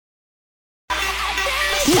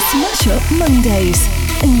It's Mashup Mondays,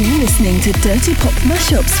 and you're listening to Dirty Pop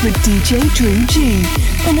Mashups with DJ Drew G,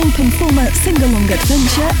 an open format sing-along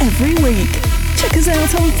adventure every week. Check us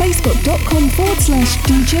out on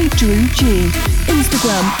facebook.com/DJ Drew G,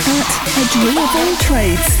 Instagram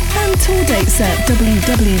 @AdrealVonTrades, and tour dates at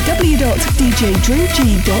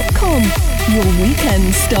www.djdrewg.com. Your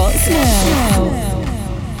weekend starts now.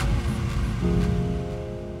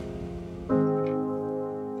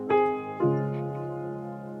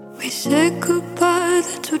 Said goodbye,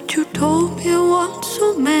 that's what you told me once.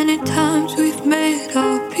 So many times we've made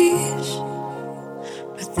our peace,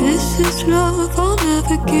 but this is love, I'll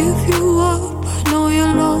never give you up. I know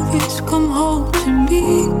you'll always come home to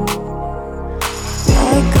me.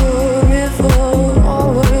 Like a river,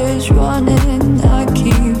 always running, I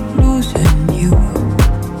keep losing you.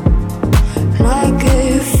 Like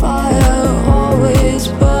a fire, always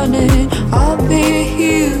burning, I'll be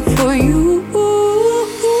here for you.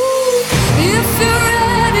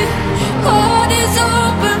 Heart is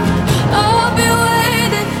open, I'll be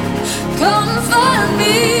waiting. Come find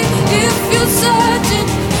me if you're searching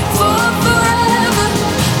for forever.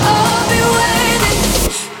 I'll be waiting.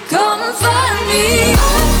 Come find me. I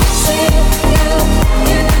see you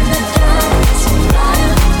in the darkness,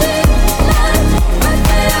 blinding light, but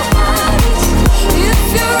they are bodies. If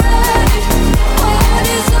you're ready, heart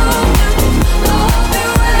is open, I'll be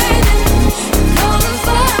waiting. Come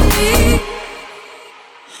find me.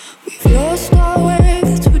 Lost our way,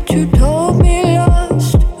 that's what you told me.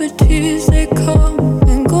 Lost, but tears they come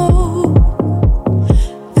and go.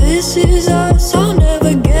 This is us, I'll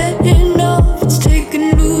never get enough. It's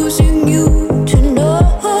taken losing you to know.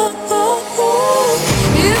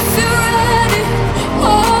 If you're ready,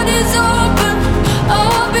 heart is open,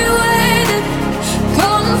 I'll be waiting.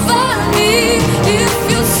 Come find me if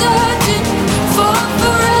you're searching for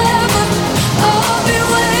forever. I'll be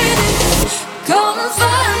waiting. Come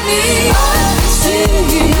find me. I see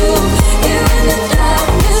you here in the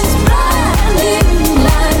darkness, blinding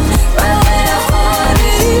light, right where your heart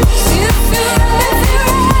is. If you're ready,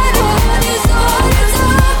 heart is always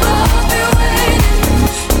up. I'll be waiting.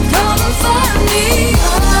 Come find me.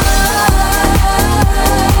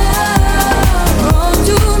 Run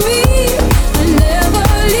to me and never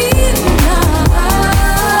leave now.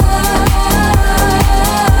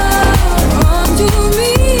 Run to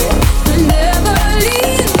me and never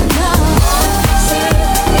leave now.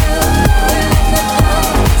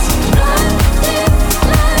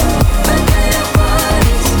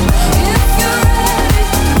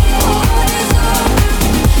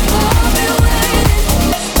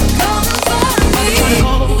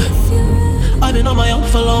 I've been on my own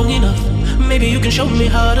for long enough. Maybe you can show me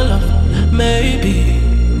how to love. Maybe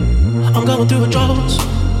I'm going through withdrawals.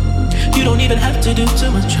 You don't even have to do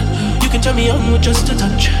too much. You can turn me on with just a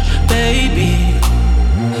touch, baby.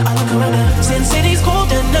 I look around and since city's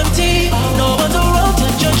cold and empty, no one's around to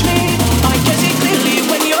judge me. I can see clearly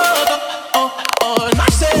when you're gone. And I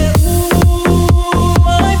said, ooh,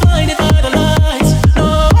 I'm blinded by the lights.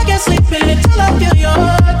 No, I can't sleep until I feel your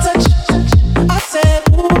touch. I said,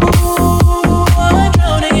 ooh, I'm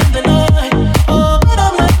drowning in the night. Oh, but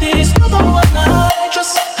I'm like this, you're the one I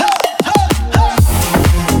trust.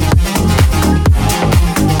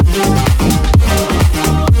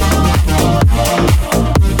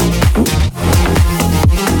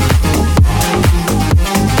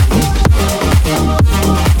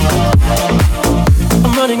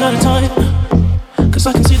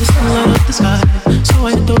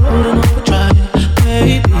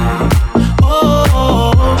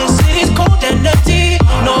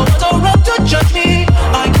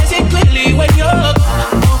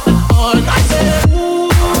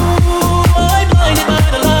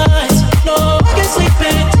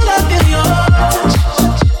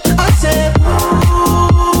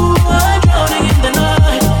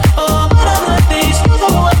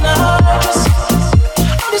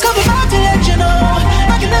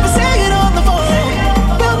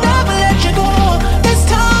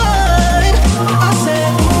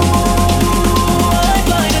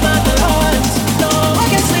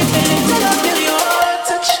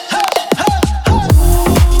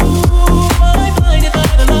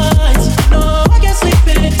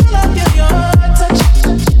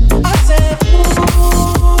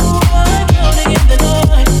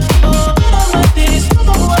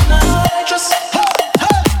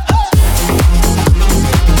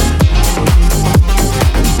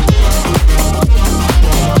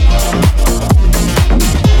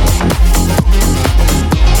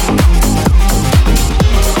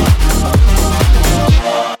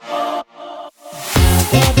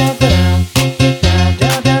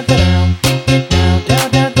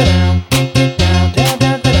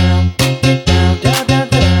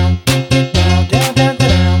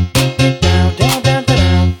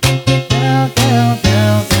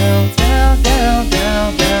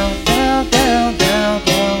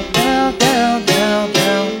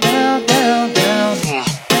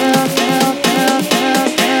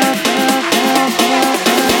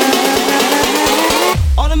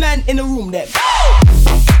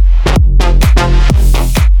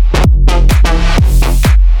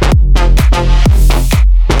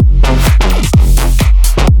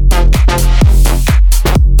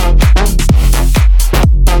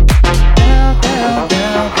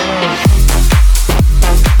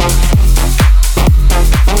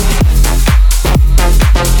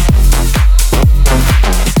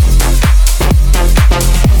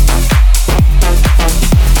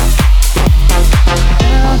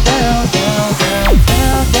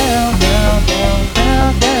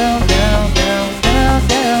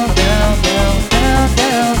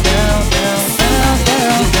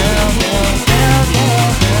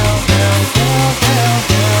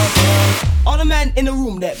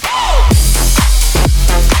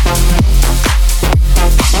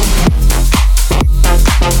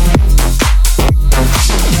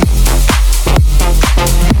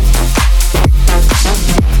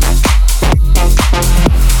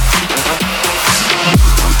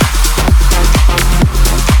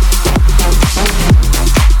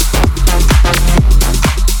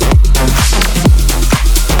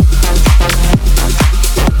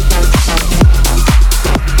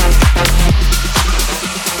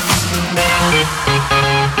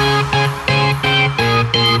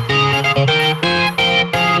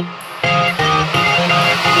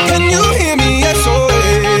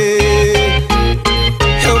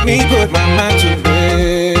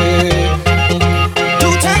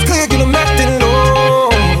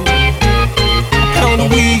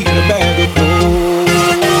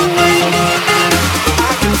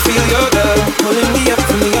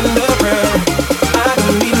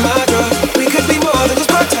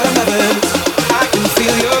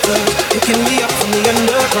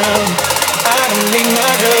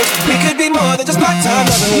 more than just part-time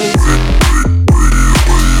lovers.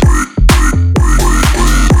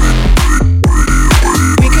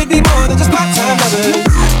 We could be more than just part-time lovers.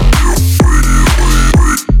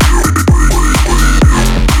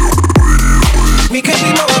 We could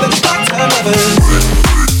be more than just part-time lovers.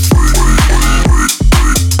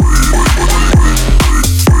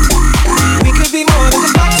 We could be more than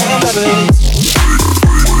just part-time lovers.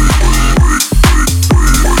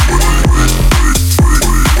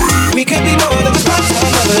 We could be more than just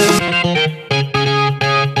part-time lovers.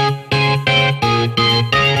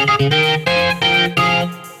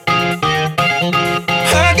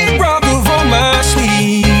 I get robbed of all my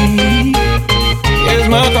sleep as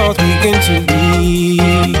my thoughts begin to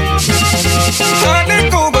leave. I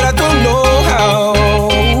let go, but I don't know how.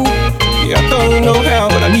 Yeah, I don't know how,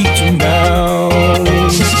 but I need you now.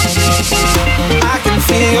 I can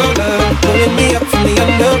feel your love pulling me up from the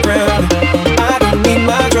underground. I don't need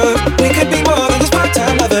my drugs. We could be more than just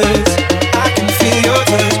part-time lovers. I can feel your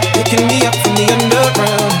touch picking me up from the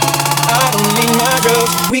underground. I don't need my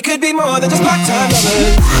drugs. We could be more than just part-time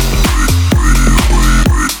lovers.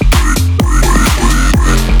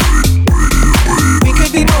 We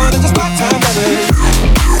could be more than just part-time lovers.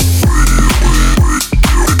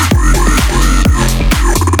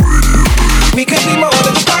 We could be more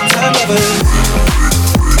than just part-time lovers.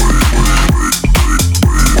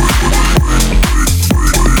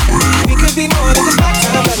 We could be more than just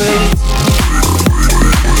part-time lovers.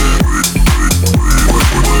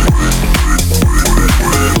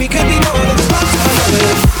 We could be more than just part-time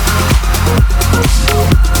lovers.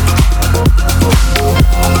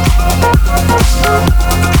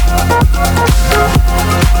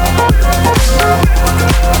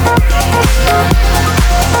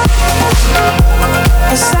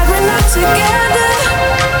 It's like we're not together,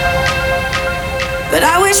 but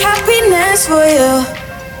I wish happiness for you.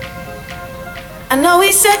 I know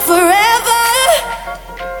we said forever.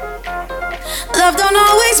 Love don't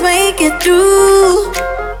always make it through.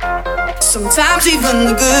 Sometimes even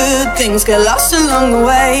the good things get lost along the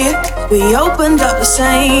way. We opened up the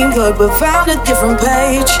same book but found a different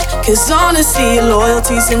page. Cause honesty,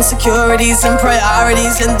 loyalties, insecurities and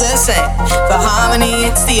priorities ain't the same. For harmony,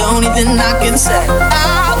 it's the only thing I can say.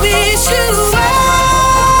 I wish you well.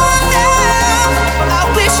 I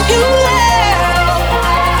wish you well.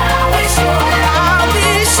 I wish you well. I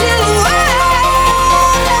wish you well.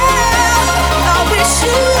 I wish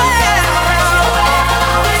you well.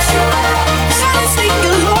 Honesty,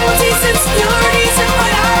 loyalties, insecurities and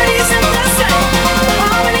priorities ain't the same.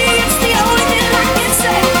 Harmony, it's the only thing I can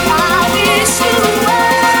say. I wish you well.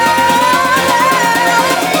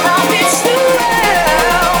 I wish you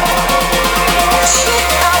well.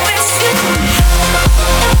 I wish you.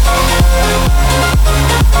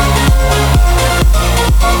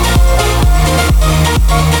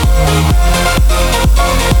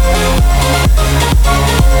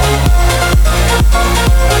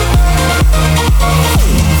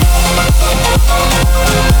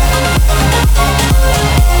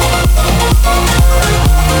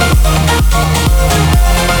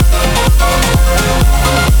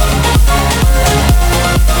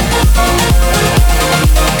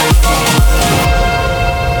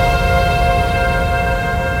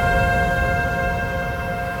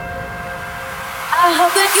 I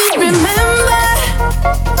hope that you remember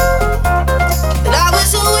that I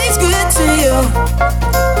was always good to you.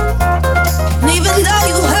 And even though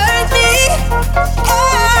you hurt me,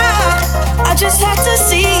 I just had to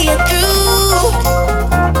see it through.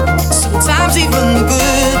 Sometimes even the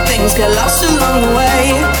good things get lost along the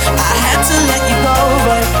way. I had to let you go,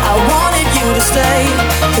 but I wanted you to stay.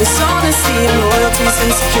 Cause honesty, loyalties,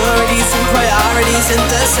 insecurities and priorities ain't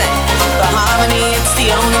the same. But harmony, it's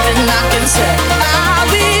the only thing I can say. I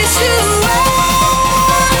wish you well.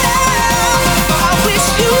 I wish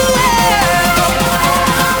you well.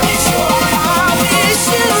 I wish you well. I wish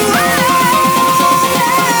you well.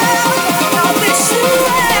 I wish you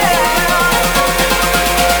well.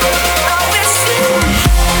 I wish you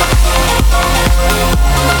well.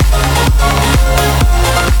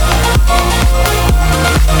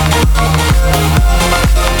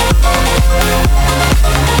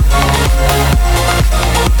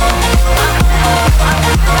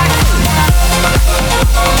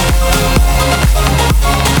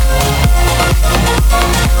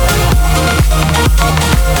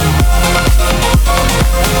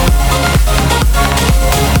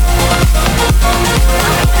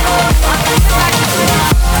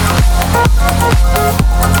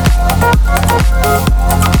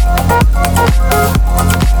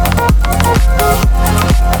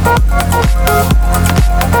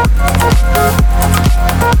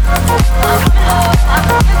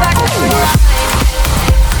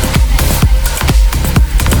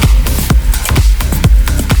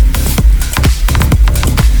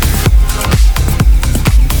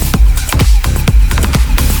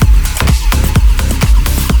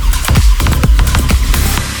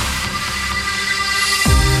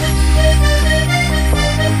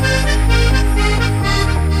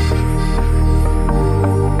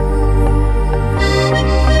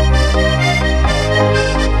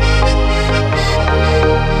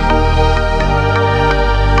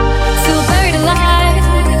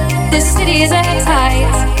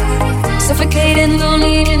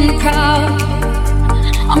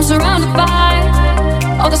 I'm surrounded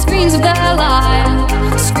by all the screens of their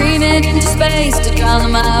lives, screaming into space to drown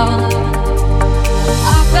them out.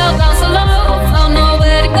 I fell down so low, found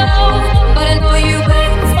nowhere to go, but I know you wait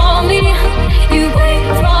for me, you wait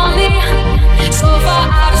for me. So far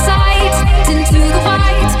out of sight, into the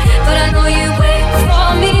white, but I know you wait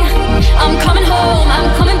for me. I'm coming home,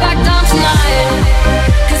 I'm coming back down tonight,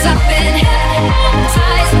 'cause I've been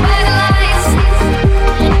hypnotized by the lights.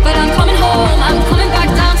 But I'm coming home, I'm coming back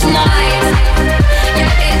down tonight.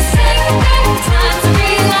 Yeah, it's taking time to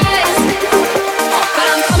realize, but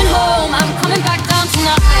I'm coming home, I'm coming back down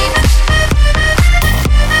tonight.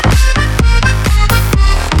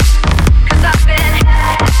 'Cause I've been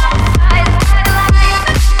hypnotized by the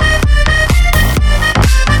lights.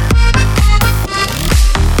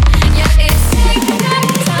 Yeah, it's taking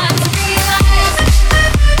time to realize,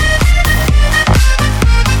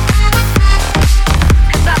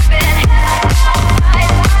 'cause I've been hypnotized by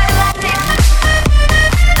the lights.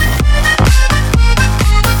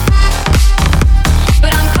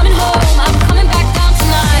 But I'm coming home, I'm coming back down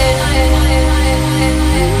tonight.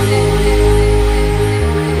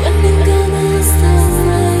 When you gonna stop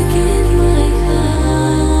breaking my heart?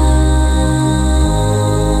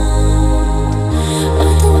 I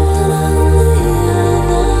don't wanna live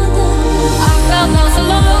another. I fell down so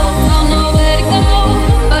low, found nowhere to go,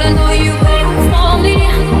 but I know you wait for me,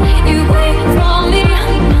 you wait for me.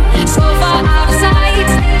 So far out of sight,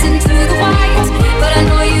 into the white, but I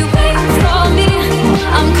know you wait for me.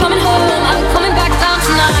 I'm coming home, I'm coming back down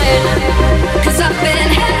tonight, 'cause I've been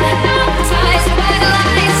hypnotized by the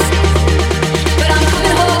lights. But I'm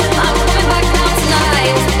coming home, I'm coming back down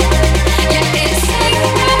tonight. Yeah, it's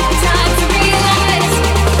taking time to realize,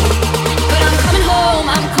 but I'm coming home,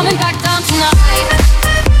 I'm coming back down tonight.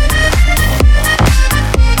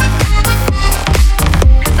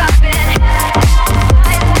 'Cause I've been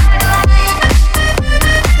hypnotized by the lights.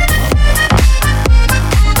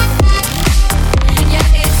 Yeah,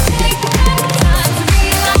 it's taking time to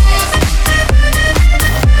realize,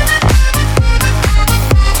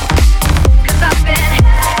 'cause I've been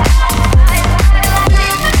hypnotized by the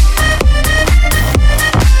lights.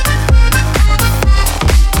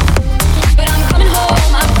 But I'm coming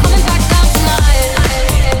home, I'm coming back down tonight.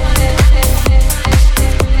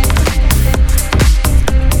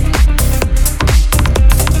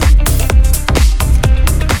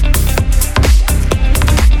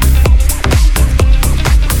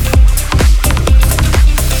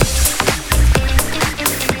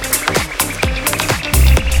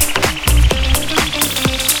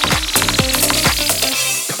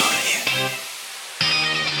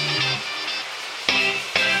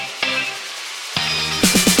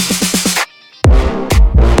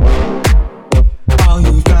 All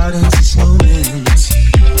you've got is this moment.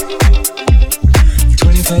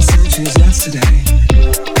 21st century's yesterday.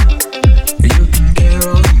 You can care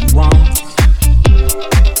all you want.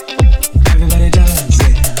 Everybody does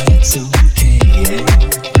it, it's okay. Yeah.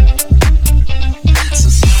 So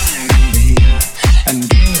slide over here and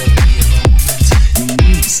give me a moment. Your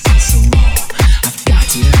moves are so raw. I've got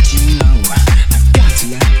to let you know. I've got to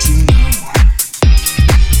let you know.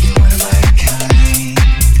 You're one of my kind.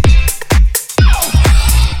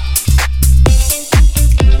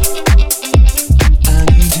 I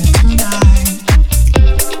need you tonight,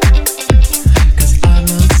 'cause I'm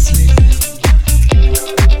not sleeping.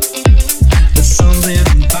 There's something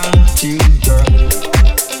about you, girl,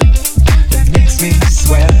 that makes me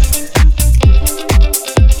sweat.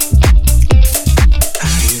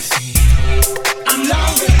 How do you feel? I'm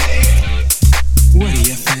lonely. What do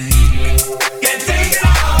you think? Can't take it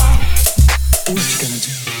all. What you gonna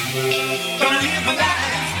do? Gonna live my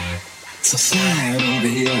life. So slide over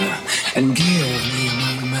here and give me a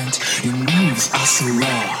moment. Your moves are so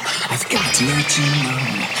raw. I've got to let you know.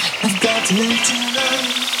 I've got to let you know.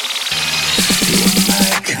 You're my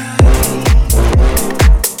kind.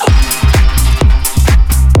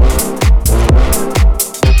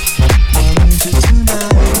 I need you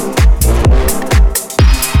tonight.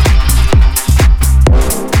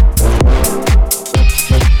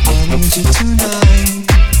 I need you tonight.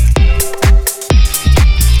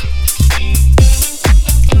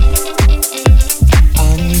 I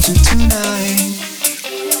need you tonight,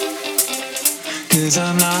 'cause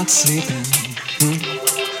I'm not sleeping.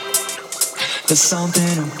 There's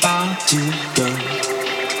something about you, girl,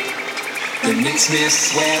 that makes me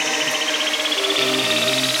sweat.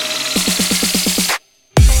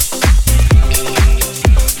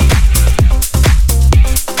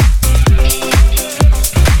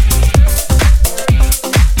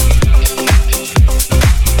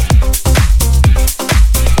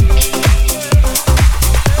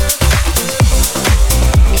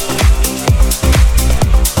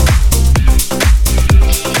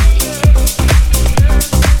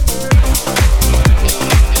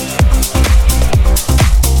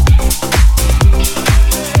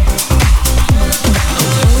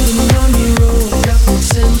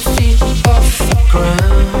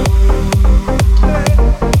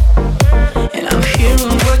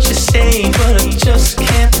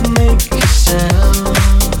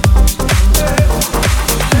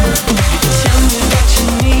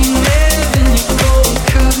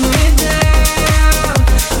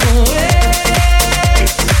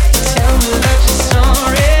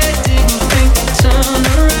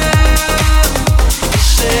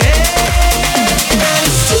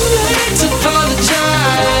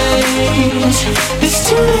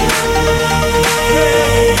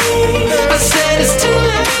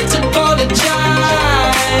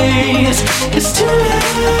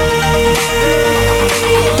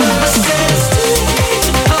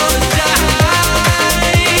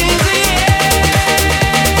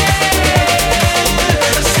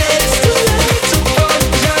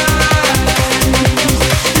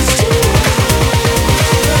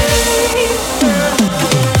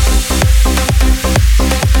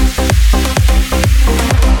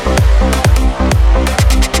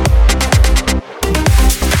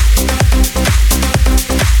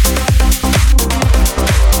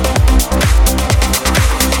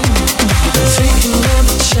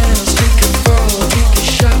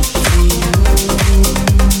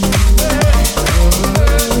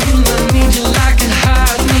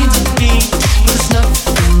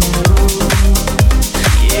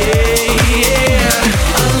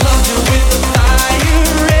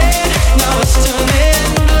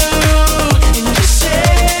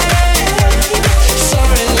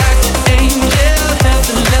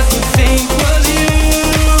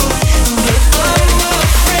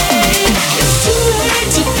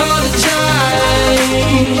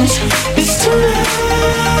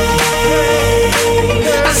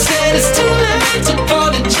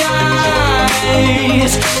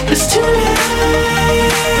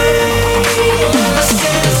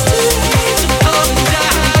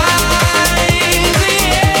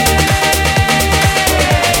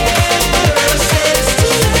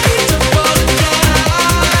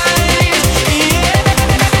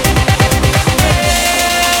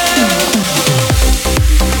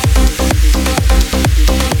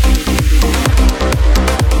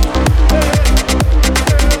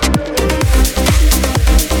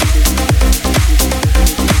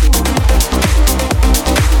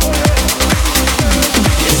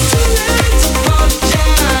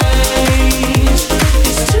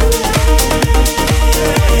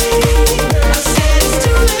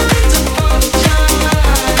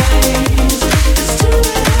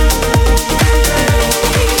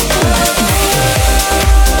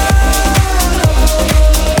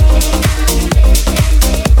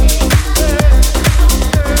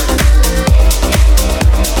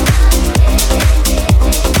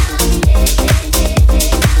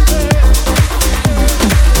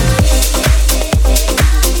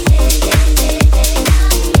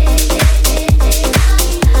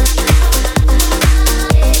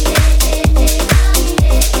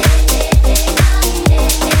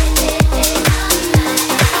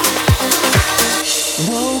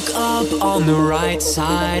 on the right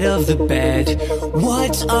side of the bed.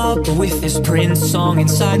 What's up with this Prince song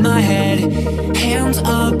inside my head? Hands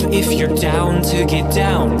up if you're down to get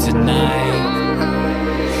down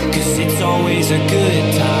tonight, 'cause it's always a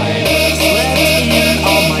good time. Slept in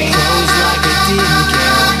all my clothes like I didn't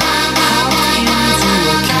care. Hopped into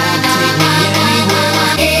a cab, take me anywhere.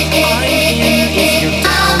 I'm in if you're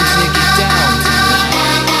down to get down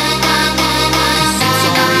tonight, 'cause it's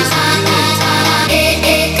always a good time. Come on,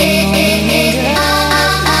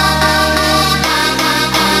 girl.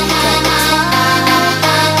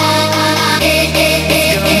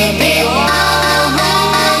 It's gonna be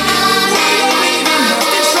alright. We don't even have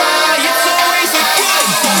to try. It's always a good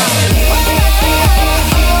time.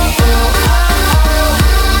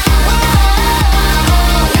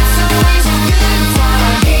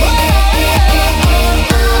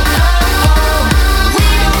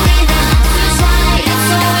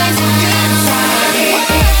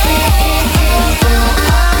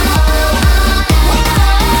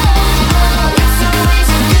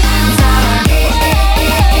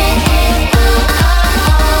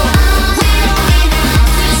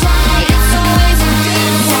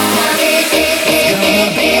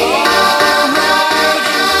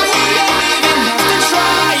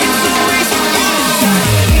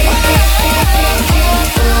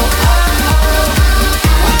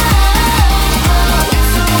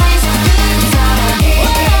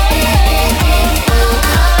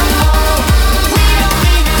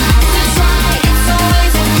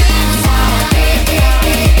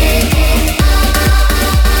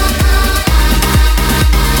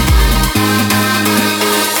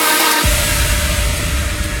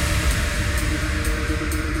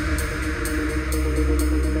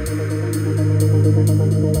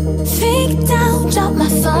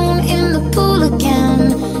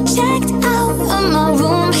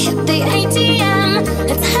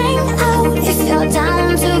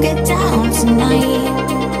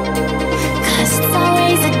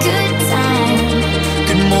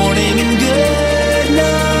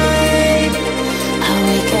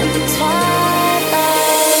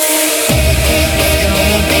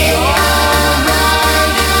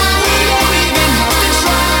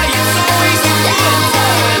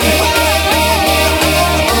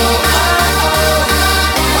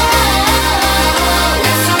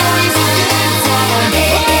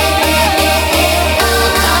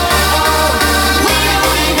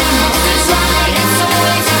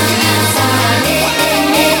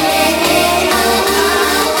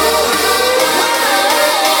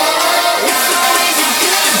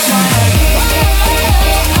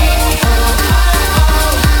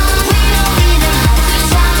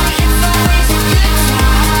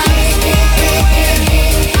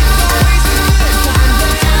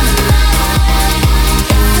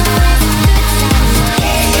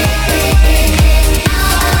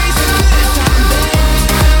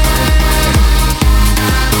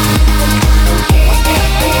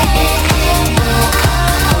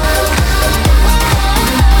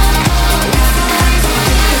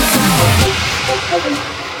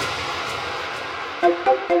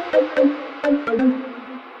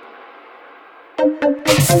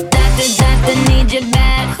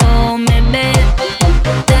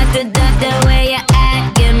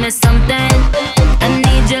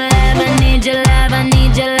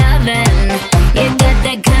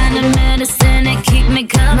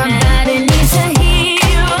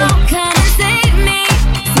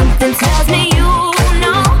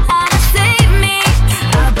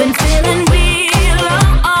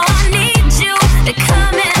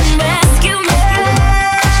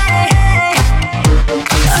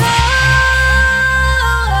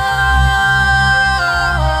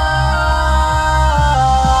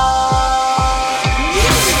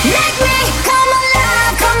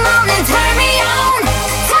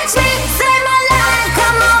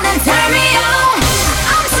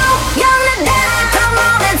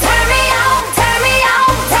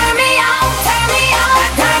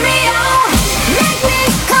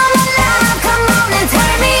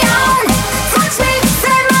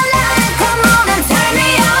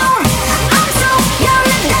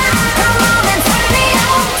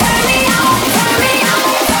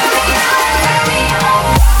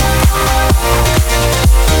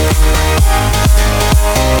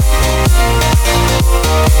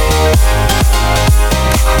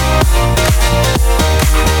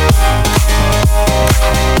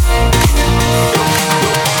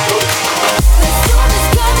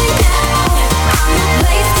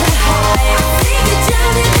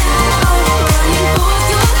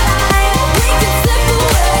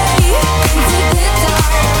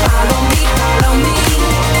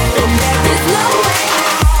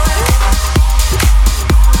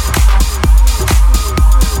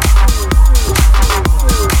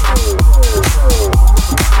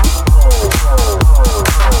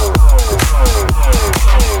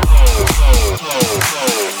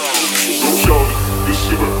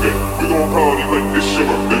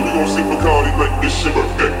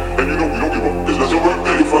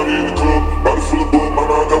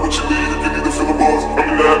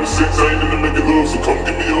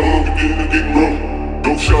 hug again and get rough.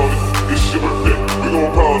 Go shawty, it's your birthday. We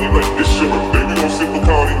gon' party like it's your birthday. We gon' sip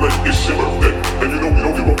Bacardi like it's your birthday. And you know we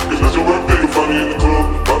don't give up, it's not your birthday. You'll find me in the club,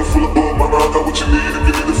 bottle full of bug. My mind got what you need if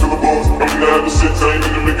you need to fill the bars. I'm in the having sex, I ain't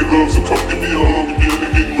into making love. So come give me a hug again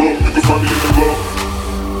and get rough. You can find me in the club.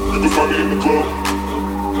 You can find me in the club.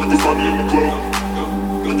 You can find me in the club.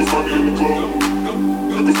 You can find me in the club.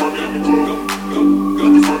 You can find me in the club. You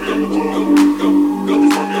can find me in the club. You can find me in the club. You can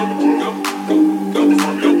find me in the club.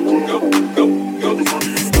 You can find me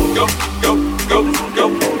in the club. Go, go, go, go,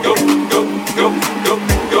 go, go, go, go, go, go,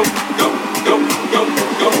 go, go, go,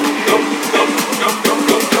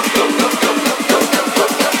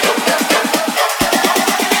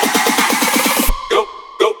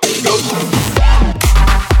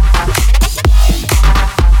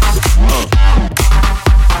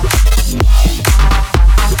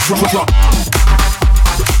 Drop.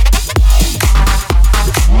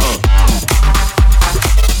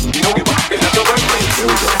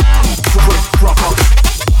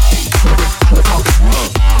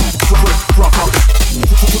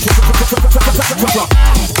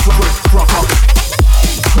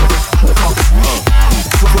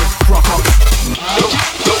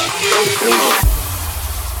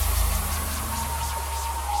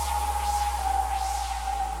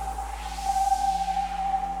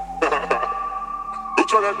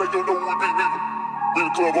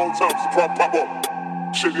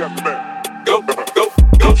 Shady after that. Go, go,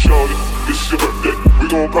 go, shorty, it's your birthday. We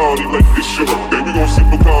gon' party like it's your birthday. We gon' sip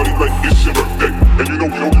Bacardi like it's your birthday. And you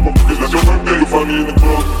know we don't give up, it's not your birthday. You'll find me in the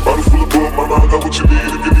club, bottle full of bug. My mind got what you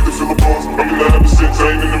need if you need to fill the bars. I'm in the having sex,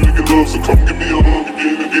 I ain't into making love. So come give me a hug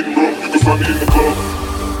again and get rough. You can find me in the club.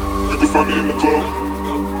 You can find me in the club.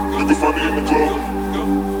 You can find me in the club.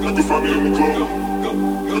 You can find me in the club.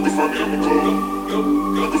 You can find me in the club.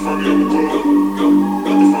 You can find me in the club. You can find me in the club.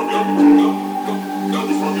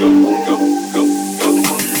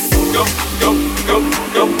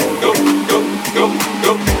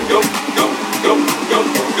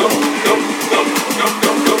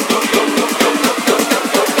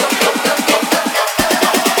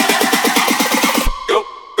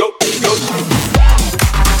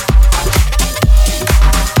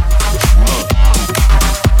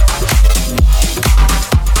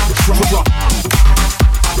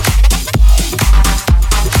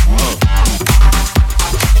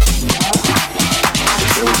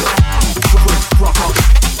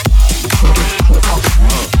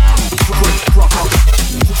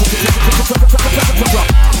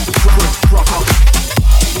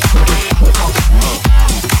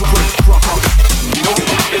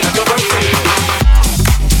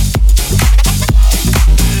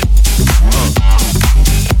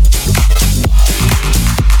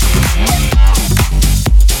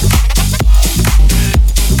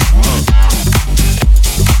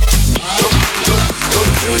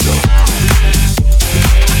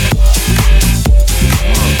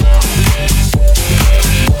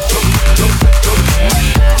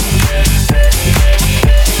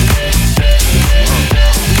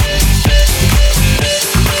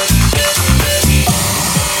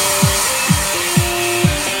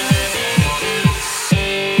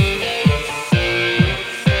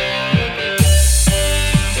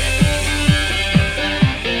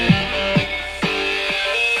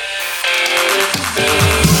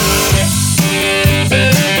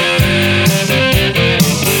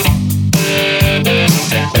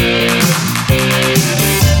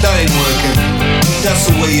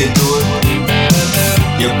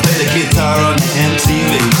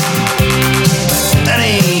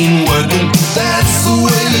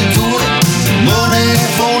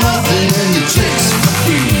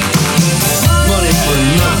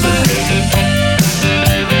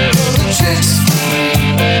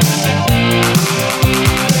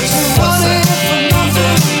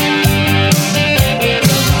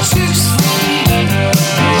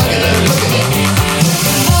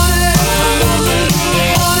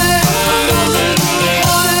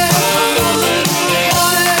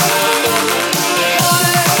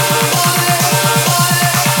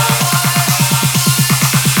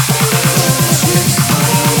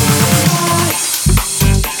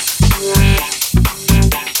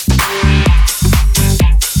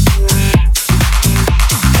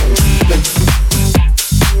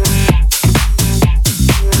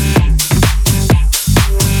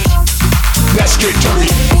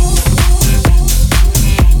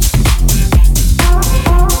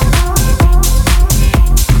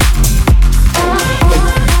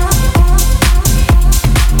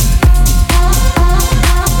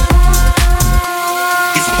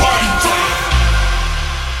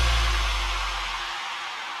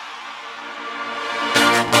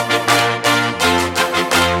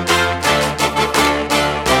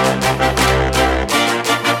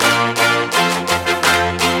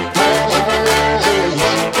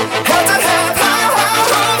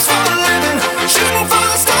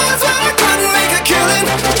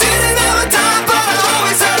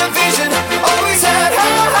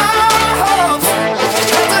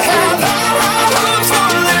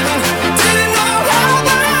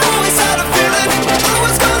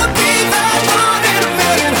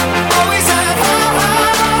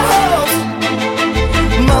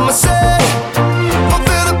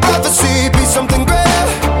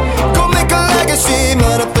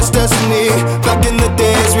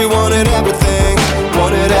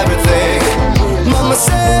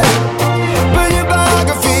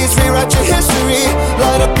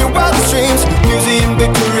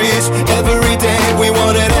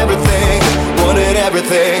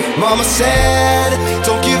 mama said,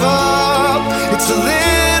 don't give up. It's a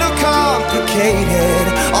little complicated,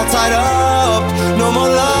 all tied up, no more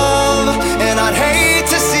love, and I'd hate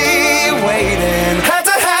to see you waiting. Had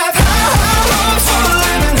to have high hopes for a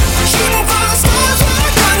living, shooting for the stars when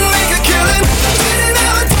I couldn't make a killing. Didn't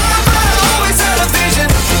have a time, but I always had a vision,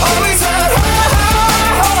 always had high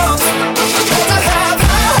hopes. Had to have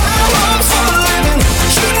high hopes for a living,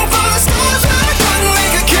 shooting for the stars when I couldn't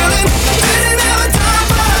make a killing. Didn't have a time,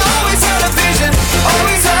 but I always had a vision,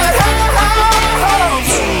 always had high hopes.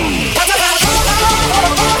 Had to have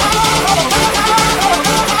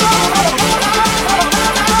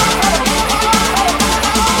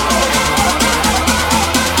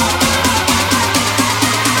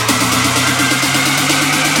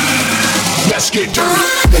Let's get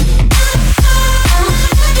dirty.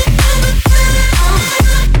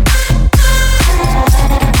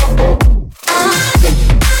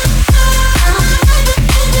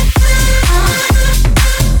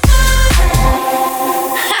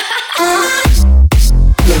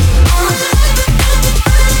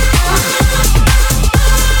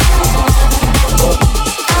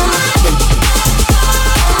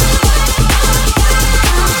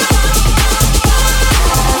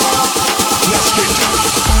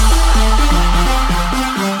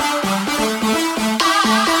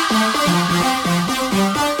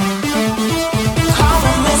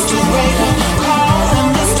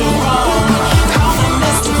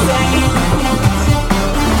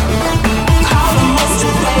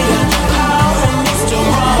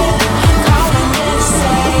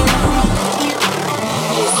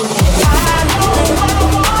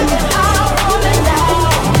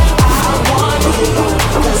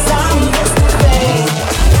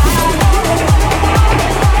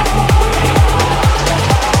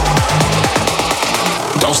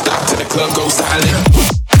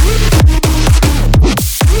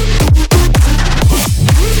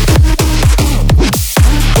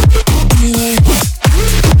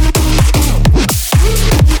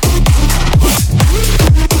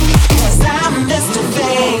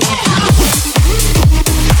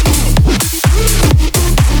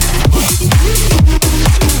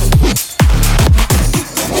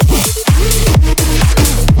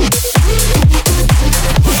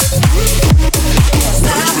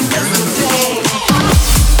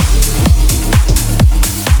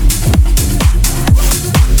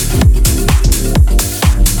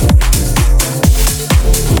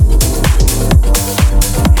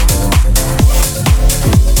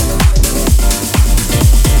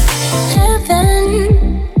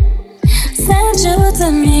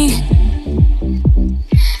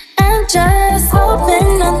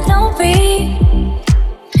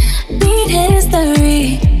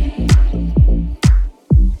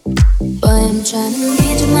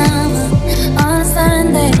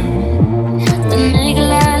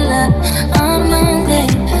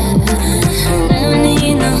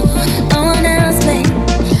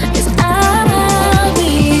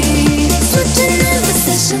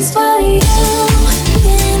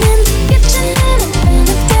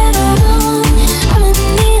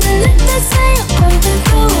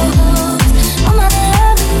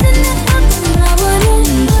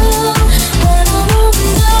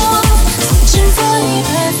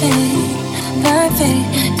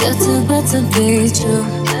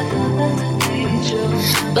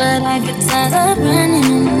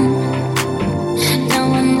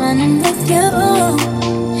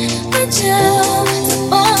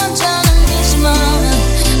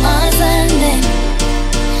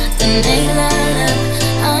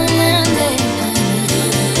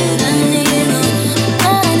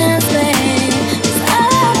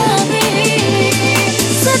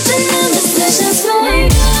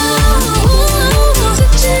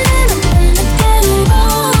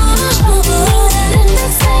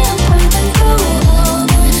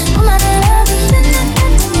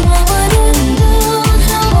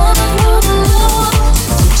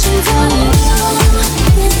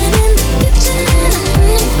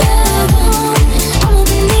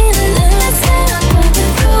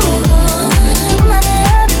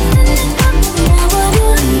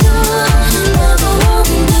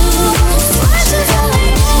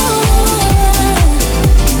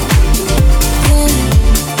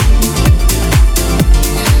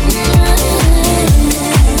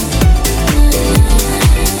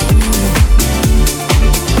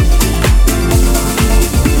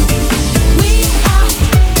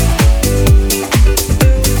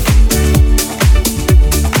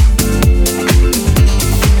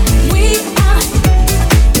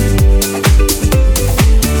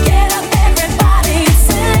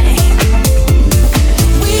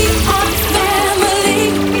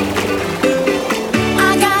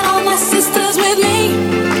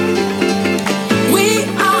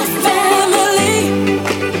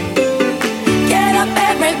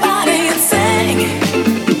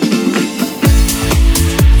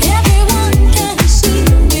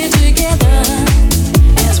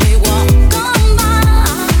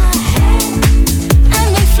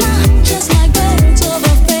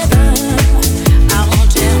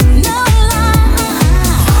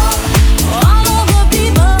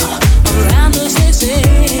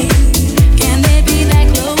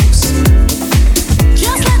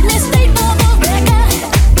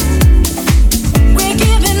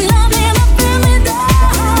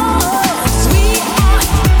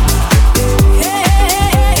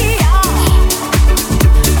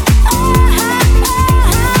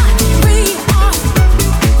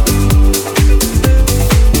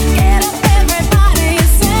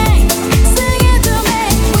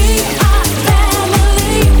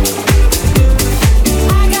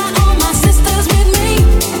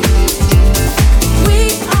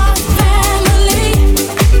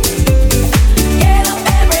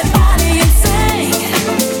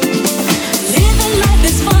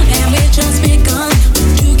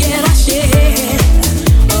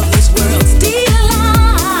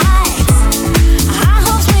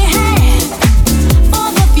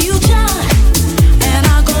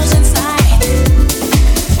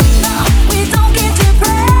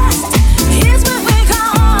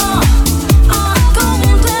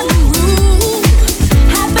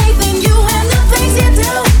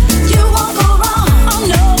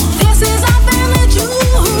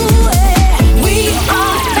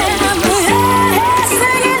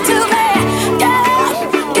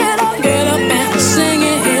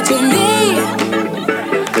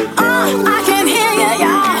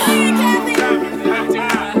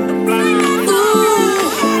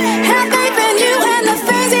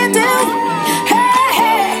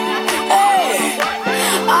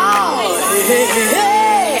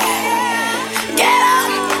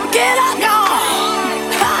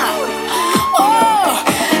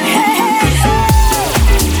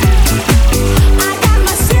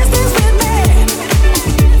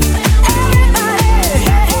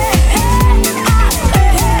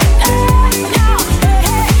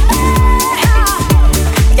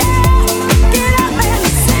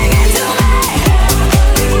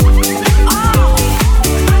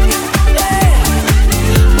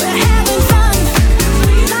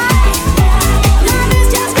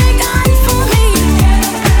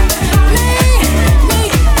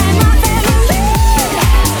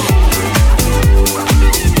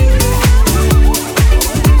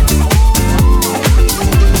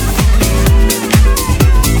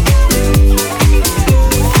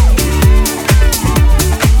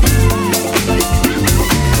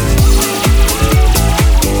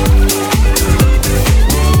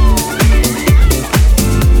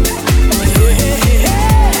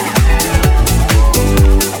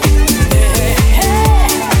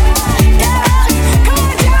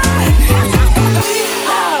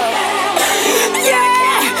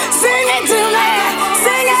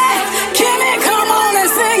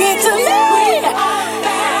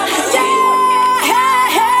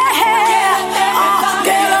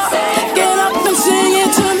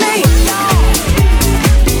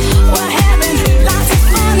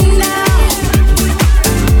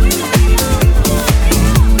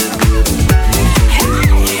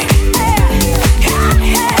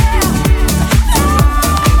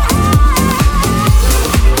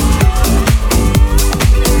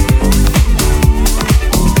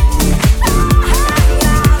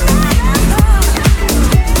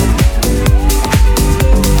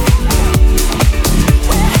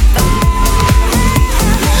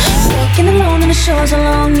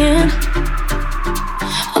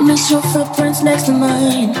 your footprints next to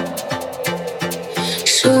mine.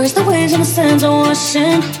 Sure as the waves and the sands are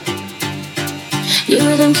washing, your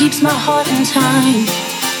rhythm keeps my heart in time.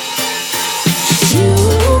 You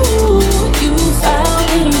found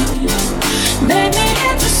me, made me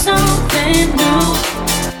into something new.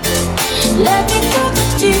 Let me through the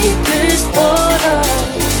deepest water.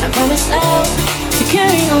 I promise I'll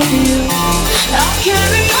carry on for you. I'll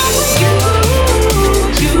carry on with you.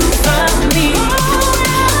 You found me,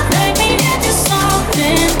 made me into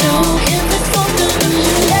something new.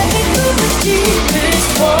 Let me through the deepest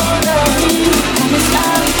water. I promise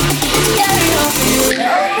I'll carry on for you.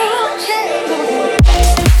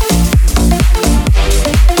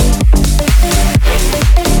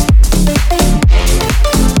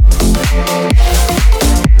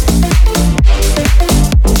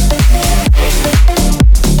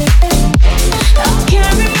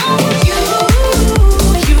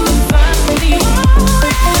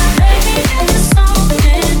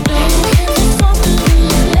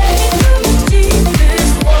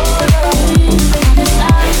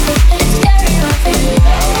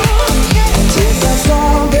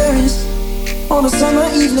 On a summer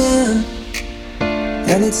evening,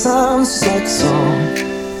 and it sounds just like a song.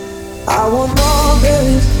 I want more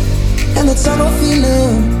berries and that summer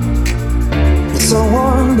feeling. It's so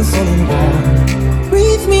wonderful and warm.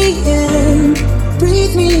 Breathe me in,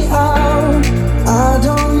 breathe me out. I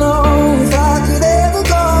don't know if I could ever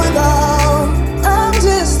go without. I'm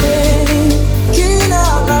just thinking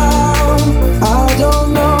out loud. I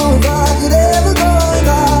don't know if I could ever go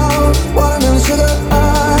without. Watermelon sugar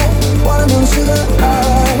high, watermelon sugar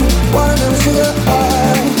high, watermelon sugar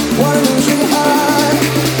high, watermelon sugar high,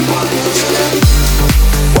 watermelon sugar,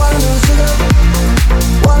 watermelon sugar,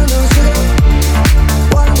 watermelon sugar,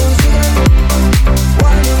 watermelon sugar,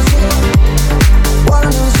 watermelon sugar,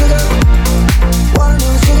 watermelon sugar, watermelon sugar, watermelon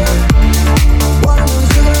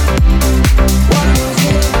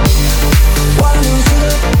sugar, watermelon sugar, watermelon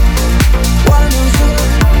sugar, watermelon sugar,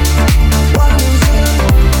 watermelon sugar,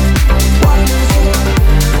 watermelon sugar.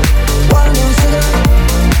 Watermelon sugar,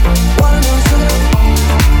 watermelon sugar,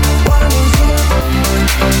 watermelon sugar,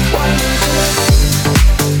 watermelon sugar.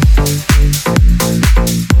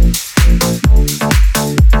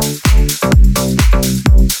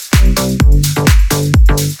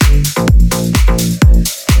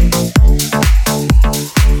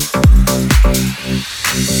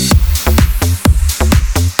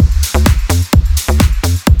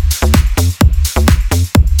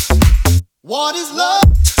 What is love?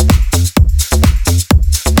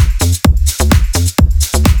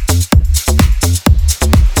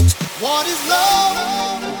 What is love?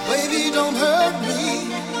 Baby, don't hurt me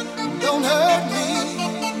no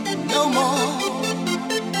more.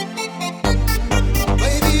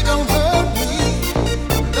 Baby, don't hurt me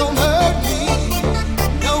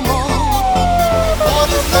no more. What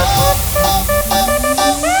is love?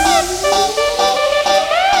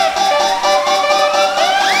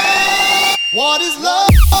 What is love?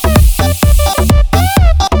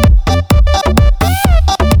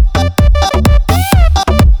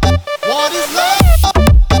 What is love?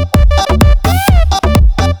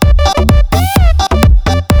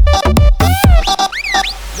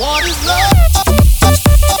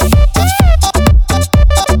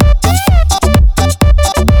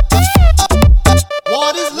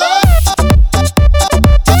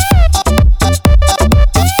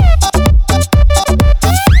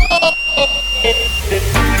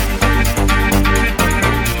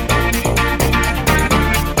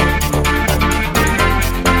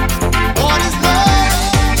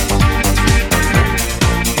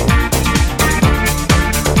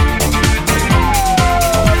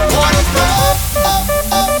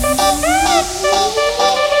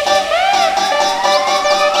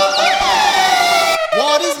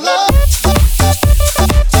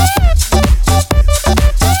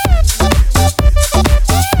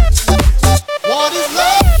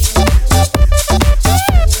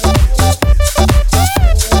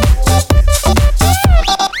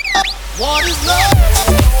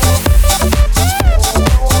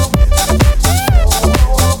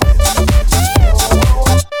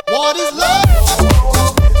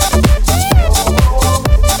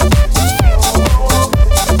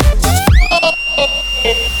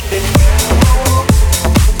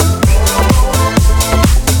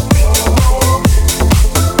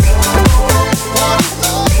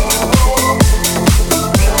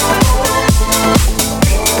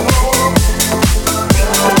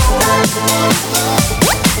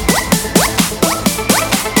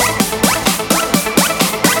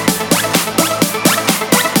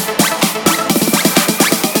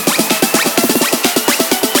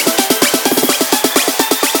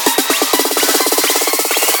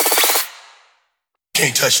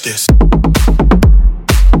 Can't touch this.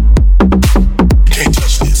 Can't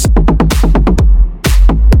touch this.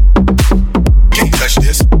 Can't touch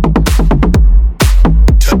this.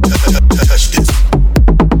 Touch this.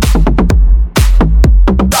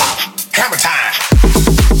 Hammer time.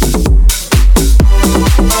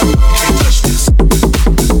 Can't touch this.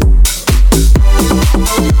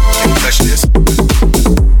 Can't touch this.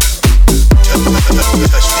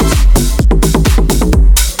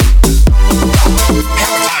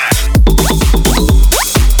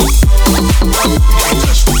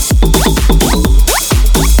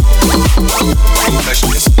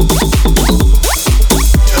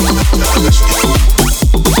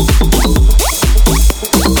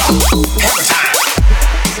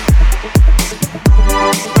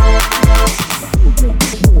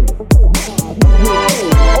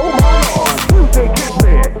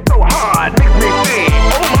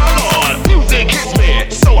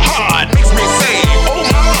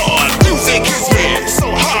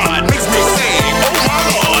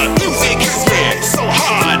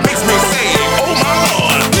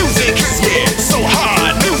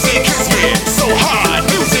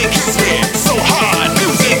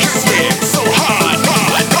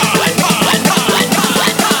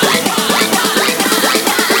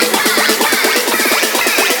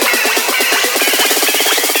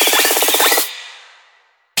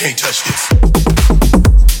 Touch this.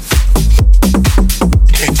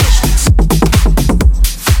 Can't touch this.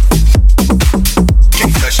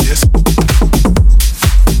 Can't touch this.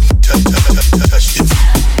 Can't touch this. Touch this.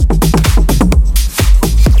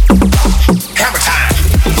 Hammer time.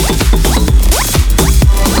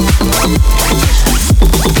 Can't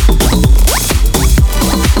touch this.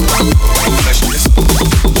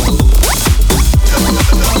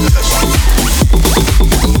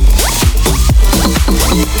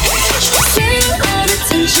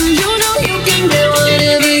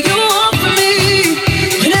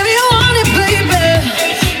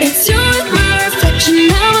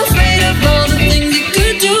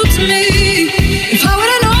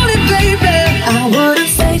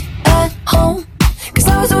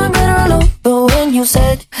 You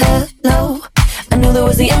said hello, I knew that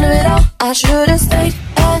was the end of it all. I should have stayed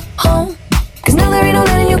at home, cause now there ain't no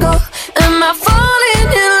letting you go. Am I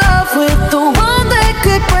falling in love with the one that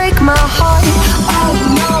could break my heart? Oh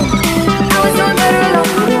no, I was doing better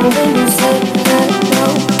alone. When you said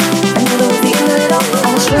hello, I knew that was the end of it all.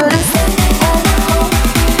 I should have stayed at home,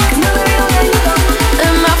 cause now there ain't no letting you go.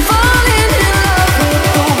 Am I falling in love with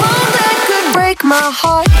the one that could break my heart? My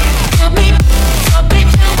heart.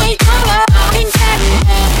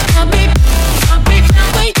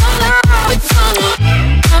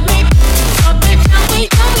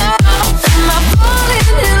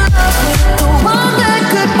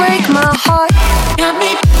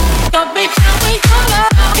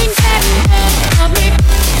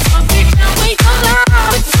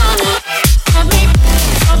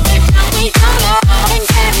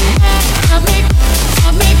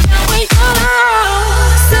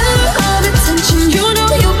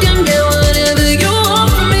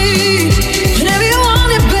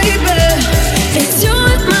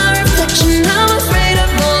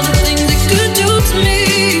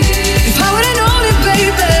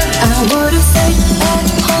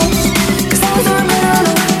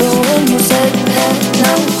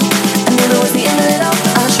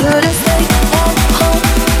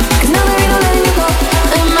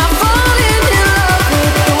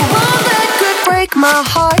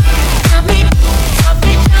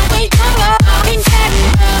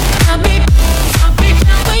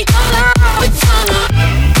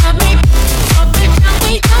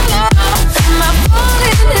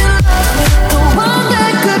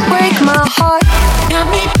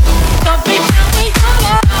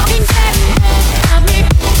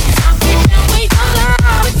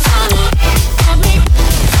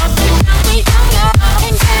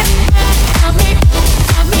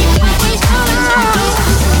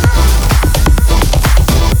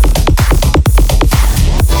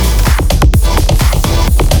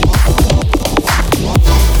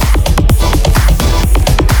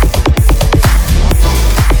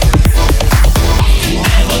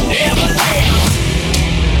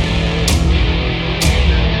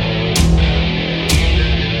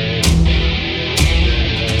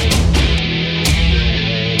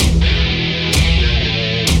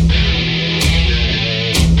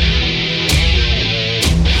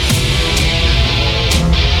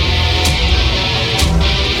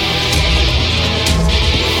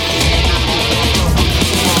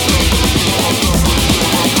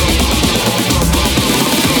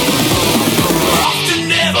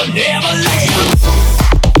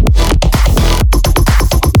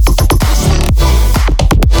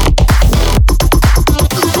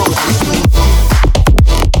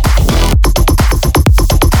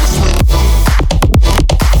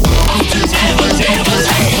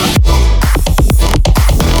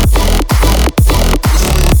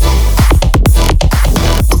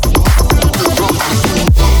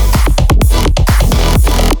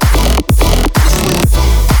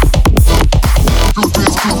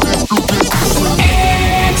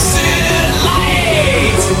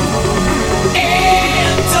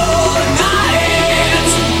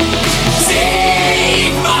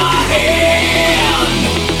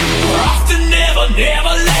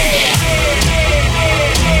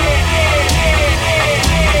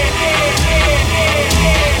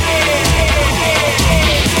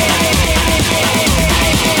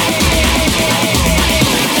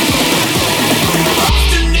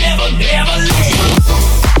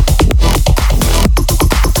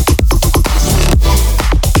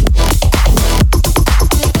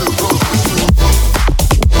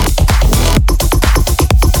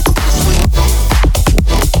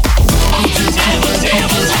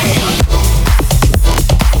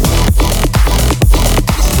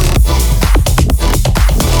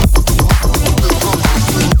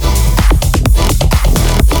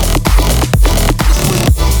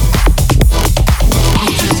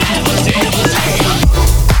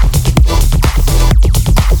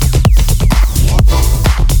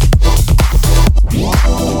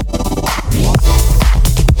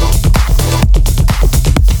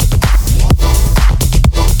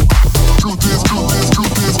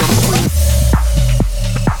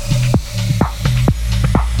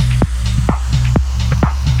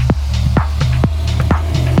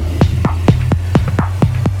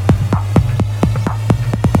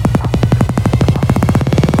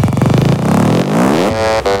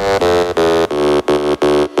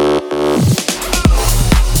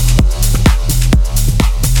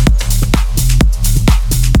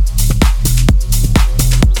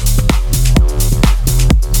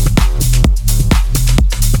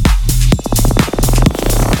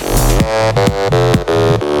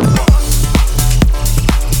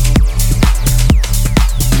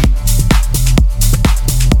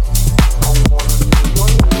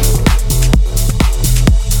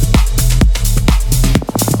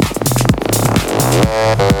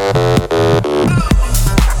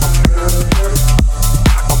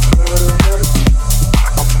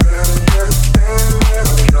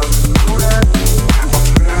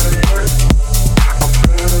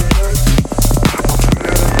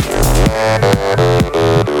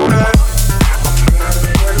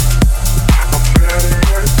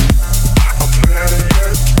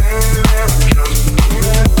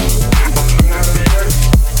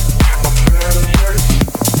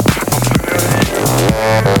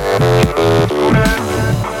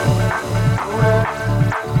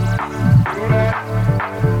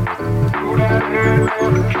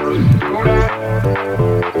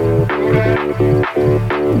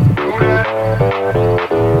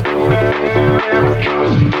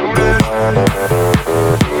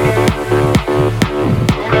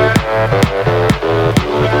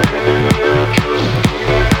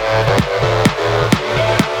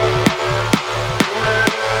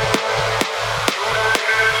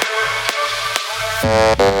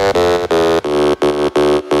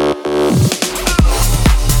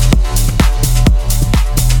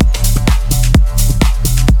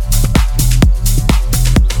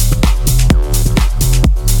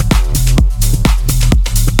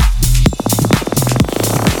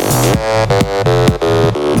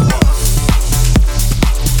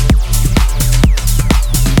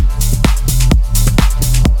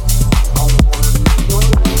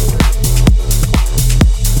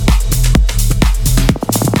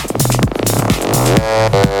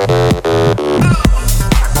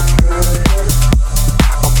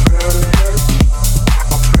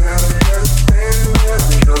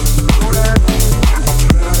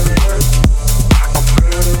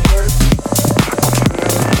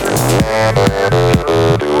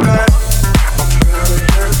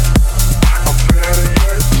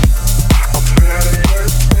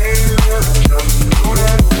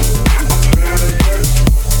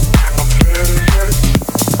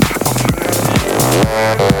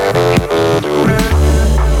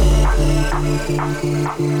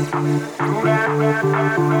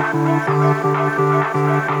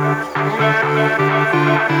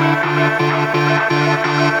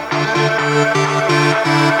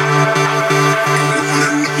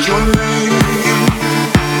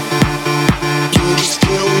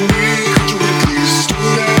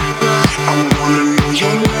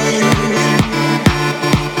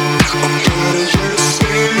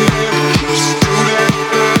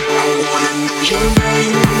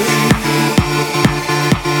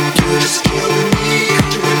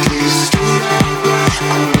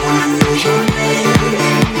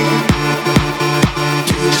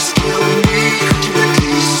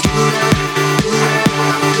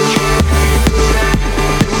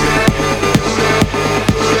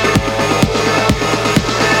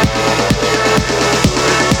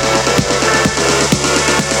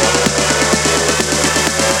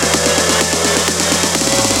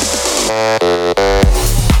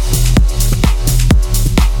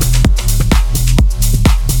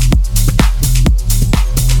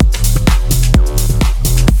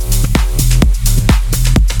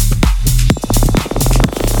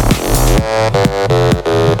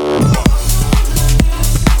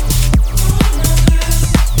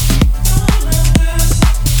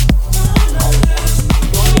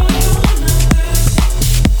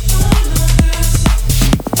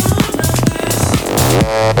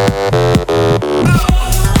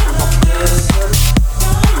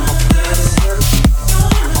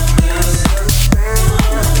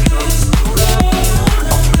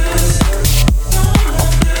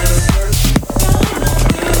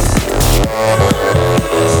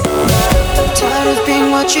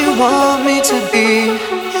 what you want me to be.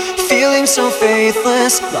 Feeling so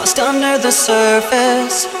faithless, lost under the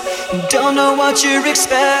surface. Don't know what you're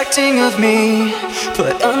expecting of me,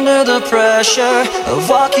 put under the pressure of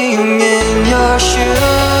walking in your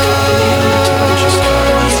shoes.